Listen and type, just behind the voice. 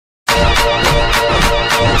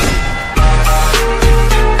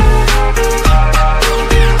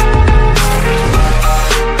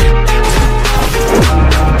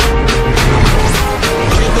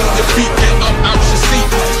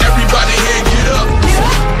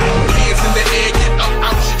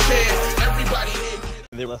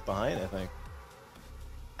behind, I think.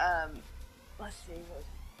 Let's see.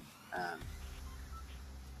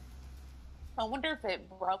 I wonder if it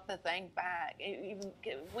brought the thing back.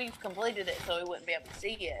 We've completed it, so we wouldn't be able to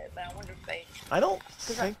see it. But I wonder if they. I don't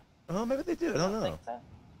think. Oh, maybe they did. I don't know. Think so.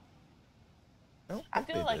 I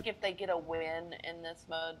feel like if they get a win in this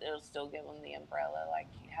mode, it'll still give them the umbrella. Like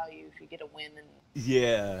how if you get a win and.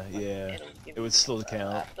 Yeah, yeah. It would still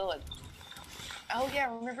count. I feel like. Oh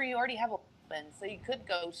yeah, remember you already have a weapon, so you could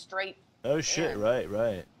go straight. Oh shit!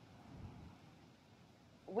 Right.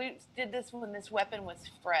 We did this when this weapon was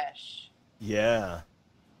fresh. Yeah.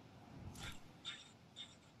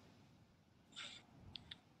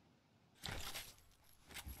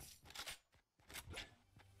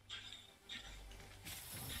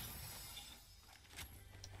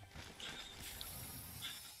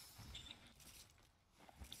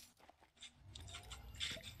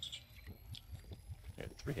 Okay,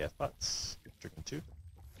 3 half pots. Drinking 2. You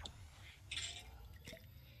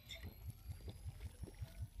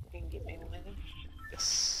can get me one.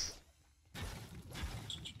 Yes.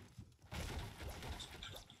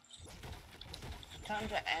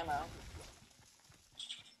 Tons of ammo.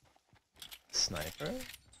 Sniper?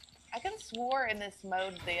 I could have swore in this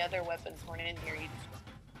mode the other weapons weren't in here.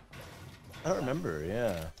 I don't remember,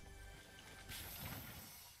 yeah.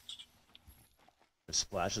 There's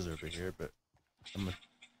splashes over here, but I'm gonna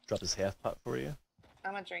drop this half pot for you.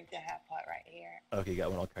 I'm gonna drink the half pot right here. Okay, got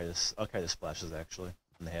one. I'll carry this. I'll carry the splashes actually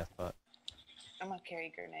in the half pot. I'm gonna carry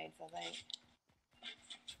grenades, I think.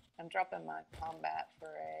 I'm dropping my combat for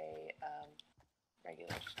a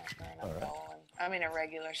regular sniper, and I'm going. I mean a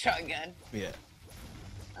regular shotgun. Yeah.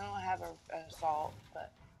 I don't have a assault,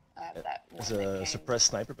 but I have that one. There's a suppressed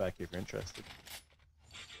sniper back here if you're interested.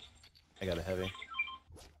 I got a heavy.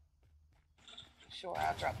 Sure,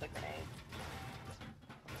 I'll drop the grenade.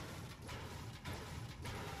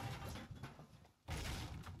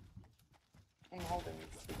 I'm holding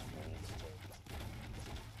these 6 minis too.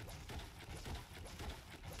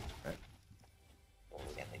 Right. Well,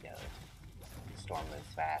 we got to go. The storm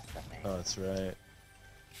moves fast, I think. Oh, that's right.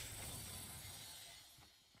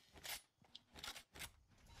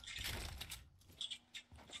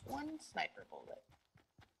 One sniper bullet.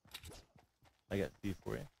 I got D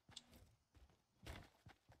for you.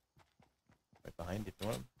 Right behind you if you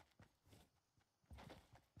want 'em.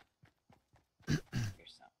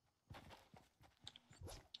 Here's some.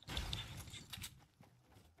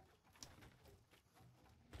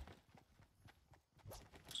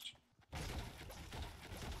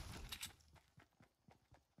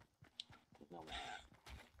 No man.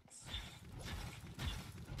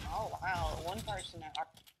 Oh wow, one person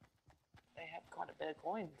they have quite a bit of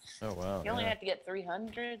coins. Oh wow. You only have to get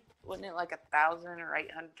 300, wasn't it like 1,000 or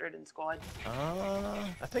 800 in squad?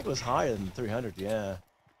 I think it was higher than 300. Yeah.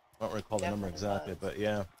 I don't recall the number exactly, but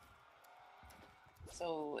yeah.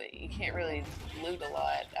 So you can't really loot a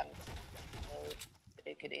lot. So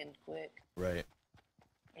it could end quick. Right.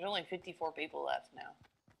 There's only 54 people left now.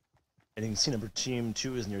 And you can see team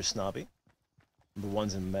 2 is near Snobby. Number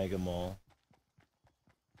 1's in Mega Mall.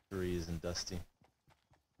 3 is in Dusty.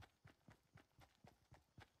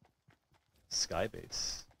 Sky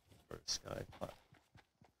base or sky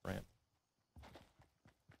ramp.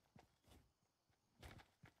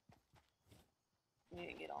 You need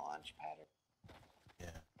to get a launch pad.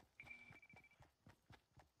 Yeah.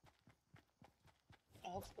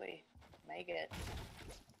 Hopefully, make it.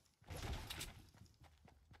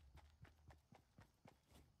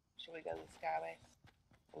 Should we go to the sky base?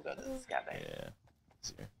 We'll go to the sky base. Yeah.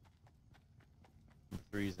 It's here. Number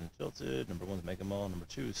 3's in Tilted. Number 1's Mega Mall. Number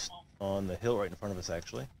 2's on the hill right in front of us,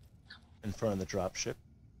 actually. In front of the drop ship.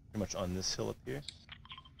 Pretty much on this hill up here.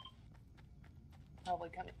 Probably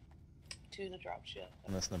coming to the drop ship.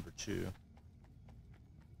 And that's number 2.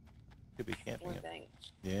 Could be camping it. Thing.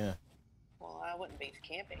 Yeah. Well, I wouldn't be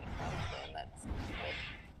camping. Honestly, that's good.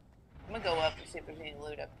 I'm gonna go up and see if there's any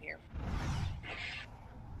loot up here.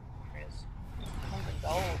 There is. Something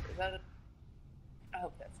gold. Is that a... I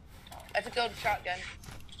hope that's a gold shotgun.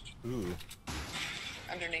 Ooh.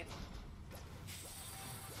 Underneath.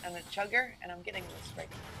 And a chugger, and I'm getting this right.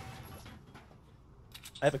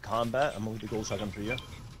 I have a combat. I'm gonna leave the gold shotgun for you.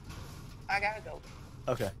 I gotta go.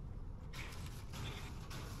 Okay.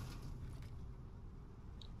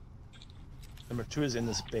 Number 2 is in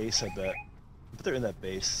this base, I bet. But they're in that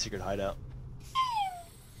base, secret hideout.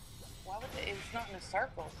 Why would they? It's not in a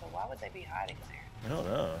circle, so why would they be hiding there? I don't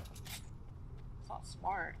know. It's not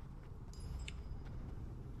smart.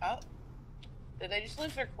 Oh, did they just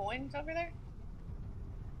lose their coins over there?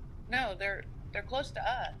 No, they're close to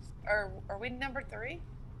us. Are we number 3?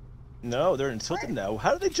 No, they're in tilted now.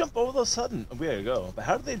 How did they jump all of a sudden? We gotta go. But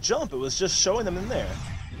how did they jump? It was just showing them in there.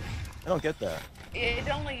 I don't get that. It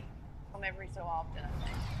only come every so often, I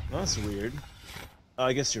think. That's weird. Oh,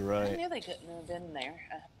 I guess you're right. I knew they couldn't have been there.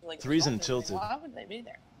 Like, Three's in tilted. Why would they be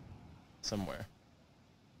there? Somewhere.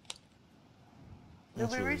 Did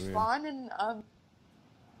we respawn in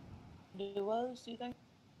duos, do you think?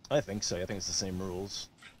 I think so. I think it's the same rules.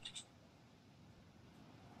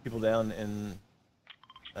 People down in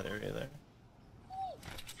that area there.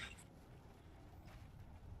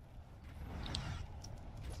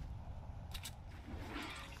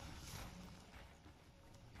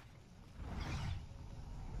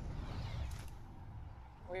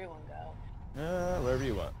 Where do you want to go? Wherever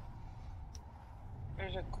you want.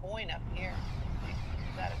 There's a coin up here.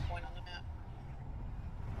 Is that a coin on the map?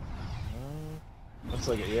 Looks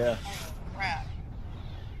like it, yeah. Oh, crap.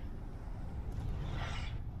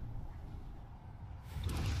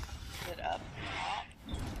 Is it up top?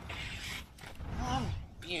 Oh, I'm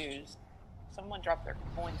confused. Someone dropped their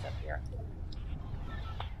coins up here.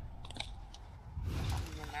 On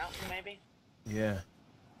the mountain, maybe? Yeah.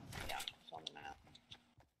 Yeah, it's on the mountain.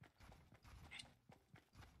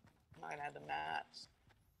 I'm not gonna have the mats.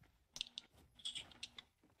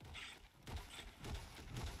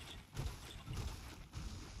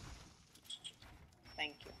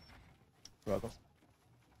 Thank you. You're welcome.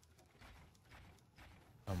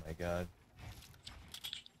 Oh my god.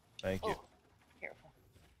 Thank you. Oh, careful.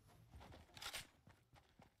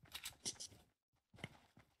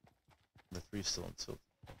 Number 3 still in tilt.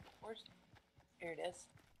 Where's... Here it is.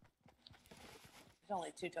 There's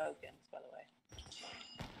only 2 tokens, by the way.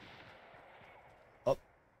 Oh.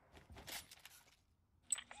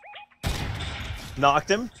 Knocked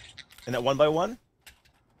him. And that 1 by 1.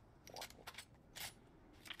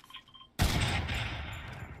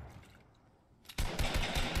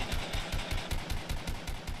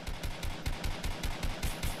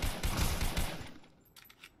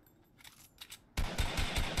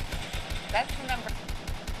 That's the number.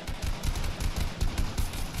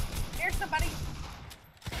 Here's somebody.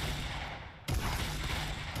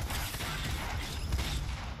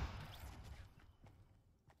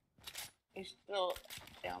 He's still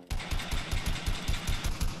down there.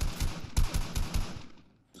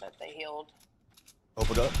 But they healed.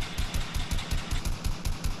 Open up.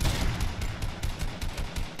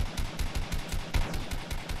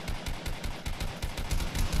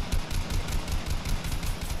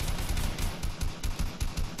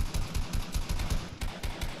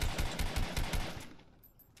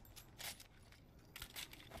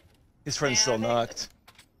 His friend's still knocked.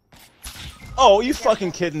 Oh, you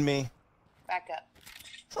fucking kidding me? Back up.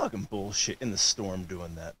 Fucking bullshit. In the storm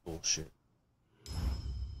doing that bullshit.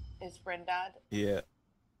 His friend died, Yeah.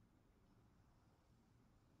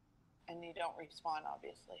 and you don't respawn,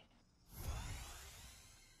 obviously.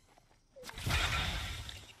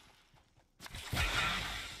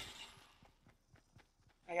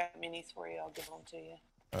 I got minis for you. I'll give them to you.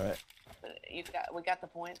 All right. But we got the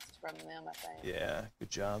points from them, I think. Yeah. Good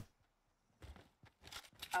job.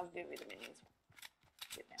 I'll give you the minis.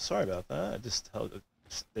 Sorry about that. I just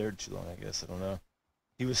stared too long, I guess. I don't know.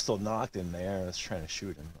 He was still knocked in there. I was trying to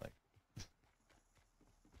shoot him. Like.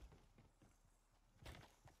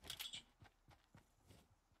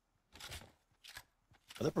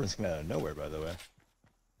 Other person's coming out of nowhere, by the way.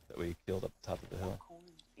 That we killed up the top of the hill.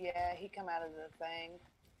 Yeah, he come out of the thing.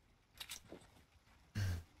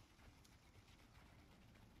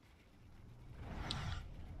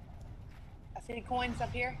 I see coins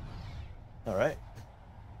up here. All right.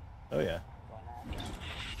 Oh yeah.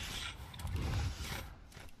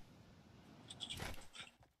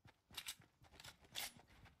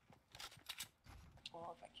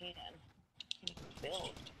 Well, if I can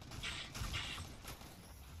build.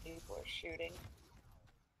 People are shooting.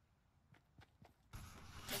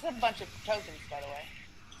 There's a bunch of tokens, by the way.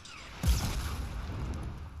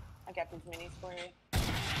 I got these minis for you.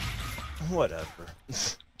 Whatever.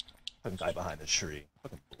 Fucking guy behind the tree.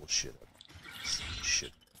 Fucking bullshit.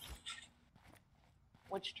 Shit.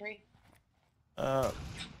 Which tree?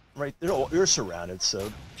 Right there. You're surrounded,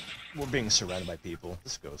 so we're being surrounded by people.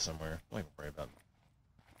 Just go somewhere. Don't even worry about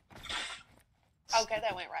it. Okay,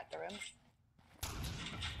 that went right through him.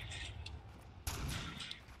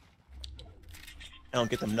 I don't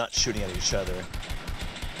get them not shooting at each other.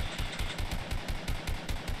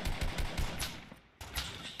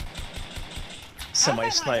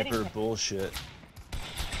 Semi-sniper bullshit.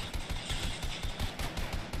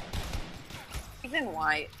 He's in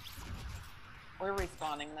white. We're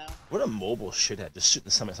respawning though. What a mobile shithead, just shooting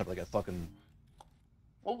the semi-sniper like a fucking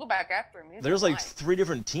We'll go back after him. There's like 3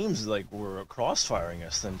 different teams like were crossfiring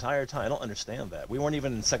us the entire time. I don't understand that. We weren't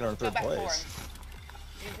even in second or third place.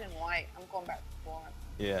 He's in white. I'm going back for him.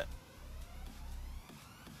 Yeah.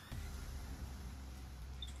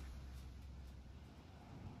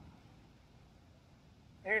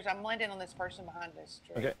 I'm landing on this person behind this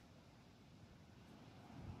tree. Okay.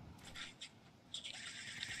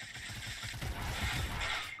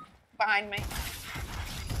 Behind me.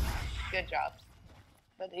 Good job.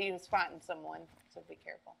 But he was fighting someone, so be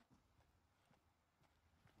careful.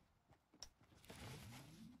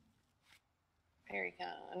 Here he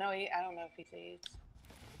comes. No, I don't know if he sees.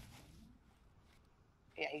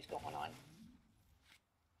 Yeah, he's going on.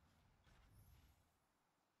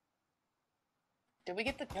 Did we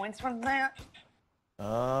get the coins from that?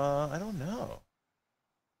 I don't know.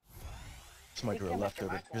 Somebody drew a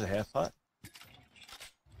leftover. Here's a half pot.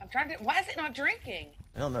 I'm trying to. Why is it not drinking?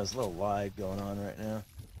 I don't know. There's a little lag going on right now.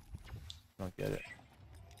 I don't get it.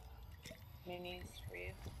 Minis for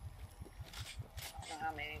you. I don't know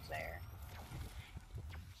how many's there.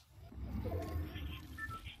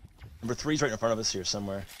 Number 3's right in front of us here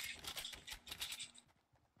somewhere.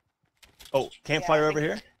 Oh, campfire over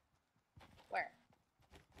here? Where?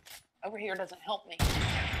 Over here doesn't help me.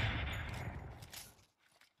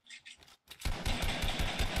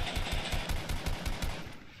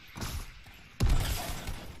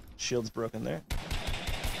 Shield's broken there.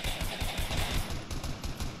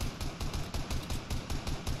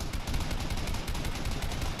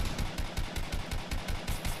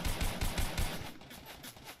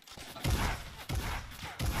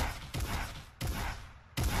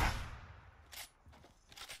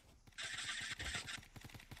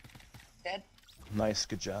 Dead. Nice,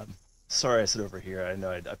 good job. Sorry I said over here. I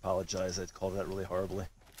know I apologize. I called that really horribly.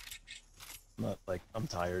 I'm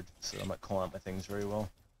tired, so I'm not calling out my things very well.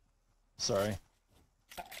 Sorry.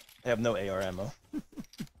 I have no AR ammo.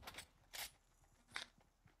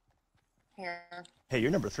 Here. Hey,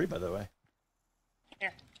 you're number 3, by the way.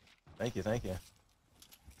 Here. Thank you, thank you.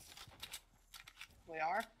 We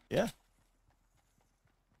are? Yeah.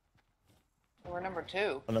 We're number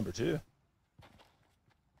 2. Oh, number 2.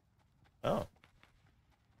 Oh.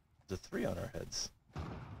 There's a 3 on our heads.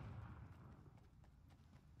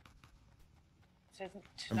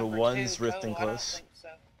 Number 1's rifting close. I don't think so.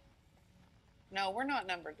 No, we're not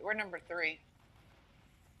numbered. We're number 3.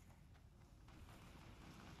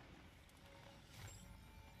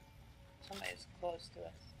 Somebody's close to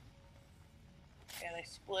us. Yeah, they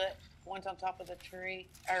split. One's on top of the tree,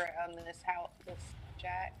 or on this house, this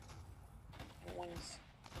jack. And one's.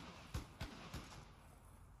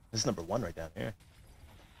 This is number 1 right down here.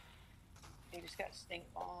 He just got a stink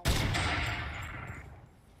bomb.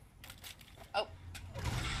 Oh.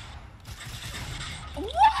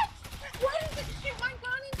 What? Why did it shoot my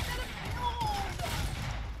gun instead of build?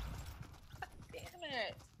 Damn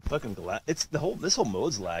it. Fucking it's this whole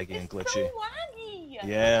mode's laggy and glitchy. It's so laggy.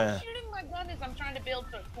 Yeah. I'm shooting my gun as I'm trying to build,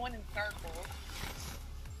 so it's going in circles.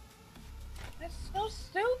 That's so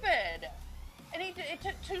stupid. And it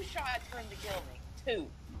took 2 shots for him to kill me. 2.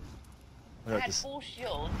 I had full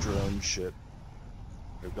shield. Drone ship.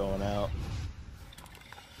 They're going out.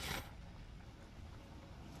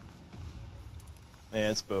 Yeah,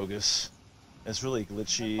 it's bogus. It's really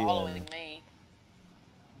glitchy. They're following me.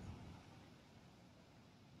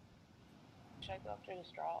 Should I go after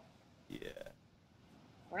this drop? Yeah.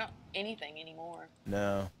 We're not anything anymore.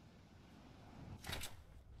 No.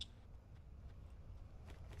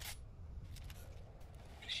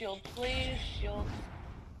 Shield, please. Shield.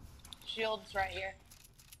 Shield's right here.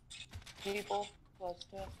 People close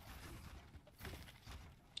to us.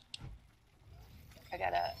 I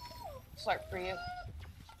got a slurp for you.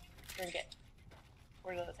 Drink it.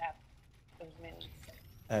 Where do those have? Those minis.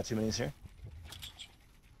 I have 2 minis here.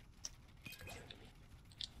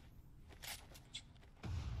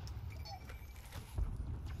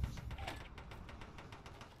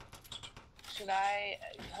 Should I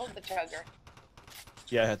hold the chugger?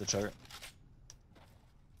 Yeah, I had the chugger.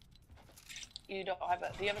 You don't have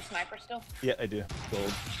a. Do you have a sniper still? Yeah, I do.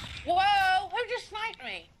 Gold. Whoa! Who just sniped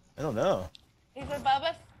me? I don't know. He's above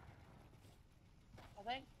us. I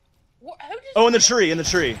think. Who just? Oh, in the tree, in the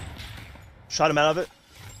tree. Shot him out of it.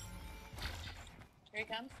 Here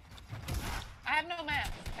he comes. I have no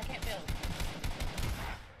map. I can't build.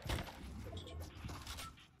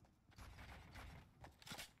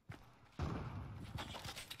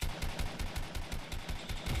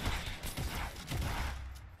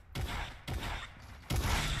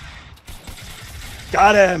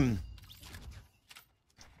 Got him!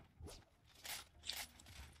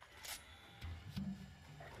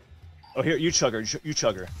 Oh, here, you chug her. You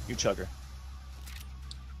chug her. You chug her.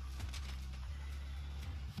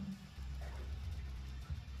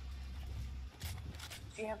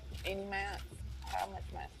 Do you have any mats? How much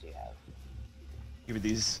mats do you have? Give me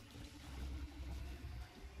these.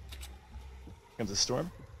 Here comes a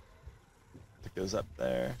storm. It goes up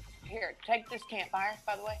there. Here, take this campfire,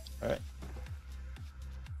 by the way. Alright.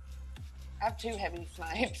 I have 2 heavy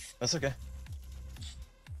snipes. That's okay.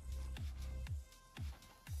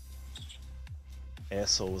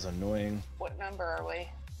 Asshole was annoying. What number are we?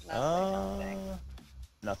 Nothing.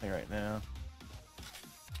 Nothing right now.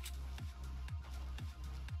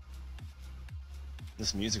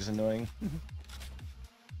 This music's annoying.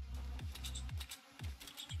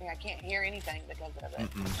 Yeah, I can't hear anything because of it.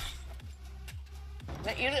 Is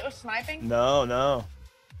that you that was sniping? No, no.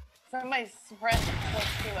 Somebody suppressed close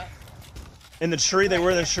to us. In the tree, they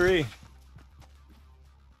were in the tree.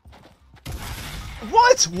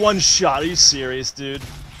 What? One shot? Are you serious, dude?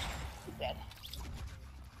 Dead.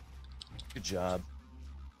 Good job.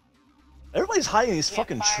 Everybody's hiding in these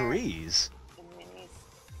fucking Campfire. trees. The minis.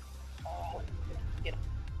 Get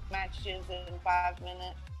matches in 5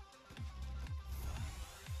 minutes.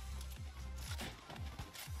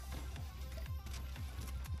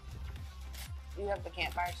 You have the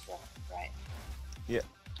campfire still, right? Yeah.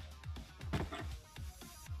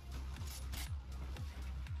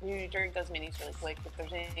 You drink those minis really quick. If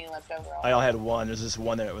there's anything left over, I only had one. There's just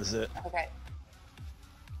one there. That was it. Okay.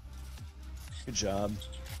 Good job.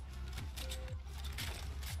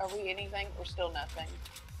 Are we anything? We're still nothing.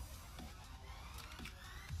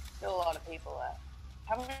 Still a lot of people left.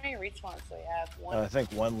 How many respawns do we have? One. I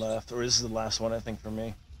think one left, or this is the last one. I think for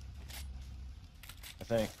me. I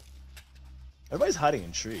think. Everybody's hiding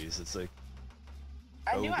in trees. It's like.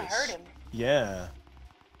 I knew I heard him. Yeah.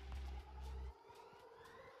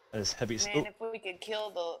 That is heavy. Man, if we could kill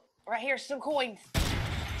the right here, some coins.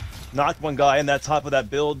 Knocked one guy in that top of that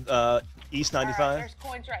build, East 95. All right, there's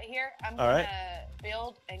coins right here. I'm gonna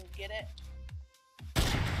build and get it.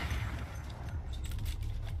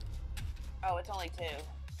 Oh, it's only 2.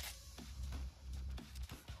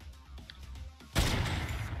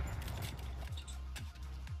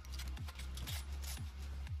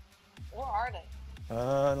 Where are they?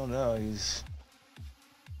 I don't know. He's.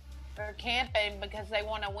 They're camping because they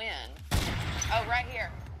want to win. Oh, right here.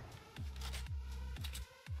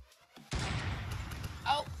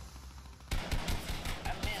 Oh.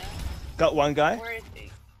 I missed. Got one guy. Where is he?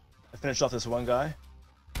 I finished off this one guy.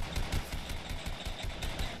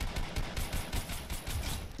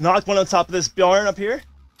 Knocked one on top of this barn up here.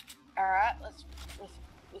 All right, let's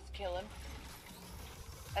kill him.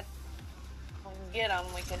 If we can get him,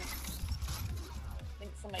 we can. I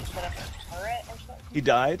think somebody set up a turret or something. He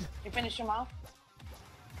died. Did you finish him off?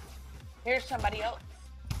 Here's somebody else,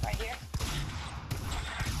 right here.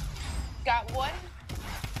 Got one.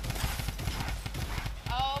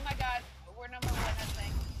 Oh my God, we're number 1, I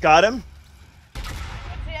think. Got him. That's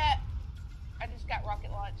it. I just got rocket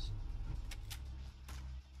launched.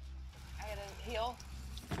 I gotta heal.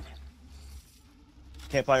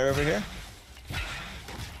 Campfire over here.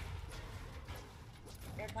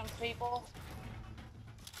 Here comes people.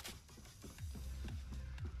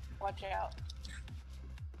 Watch out.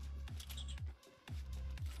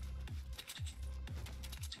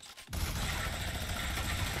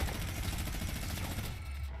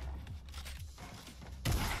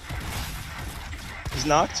 He's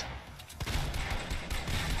knocked.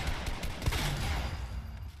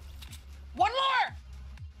 One more!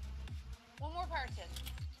 One more person.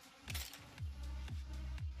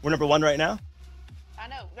 We're number 1 right now. I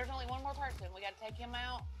know. There's only one more person. We gotta take him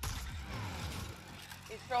out.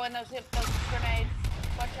 He's throwing those grenades.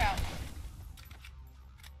 Watch out.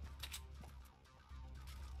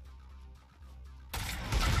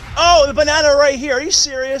 Oh, the banana right here. Are you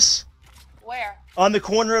serious? Where? On the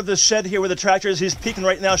corner of the shed here where the tractor is. He's peeking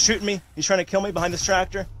right now, shooting me. He's trying to kill me behind this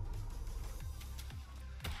tractor.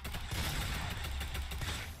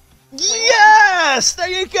 Yes! There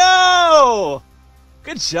you go!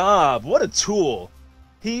 Good job. What a tool.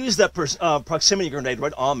 He used that proximity grenade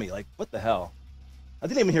right on me. Like, what the hell? I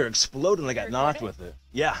didn't even hear it explode and I got knocked with it.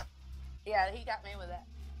 Yeah. Yeah, he got me with that.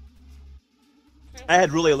 I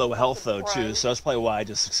had really low health though too, so that's probably why I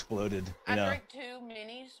just exploded. You know. I drank 2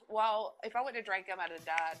 minis. Well, if I would have drank them, I'd have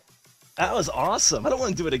died. That was awesome. I don't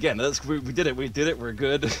want to do it again. We did it. We did it. We're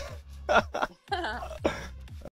good.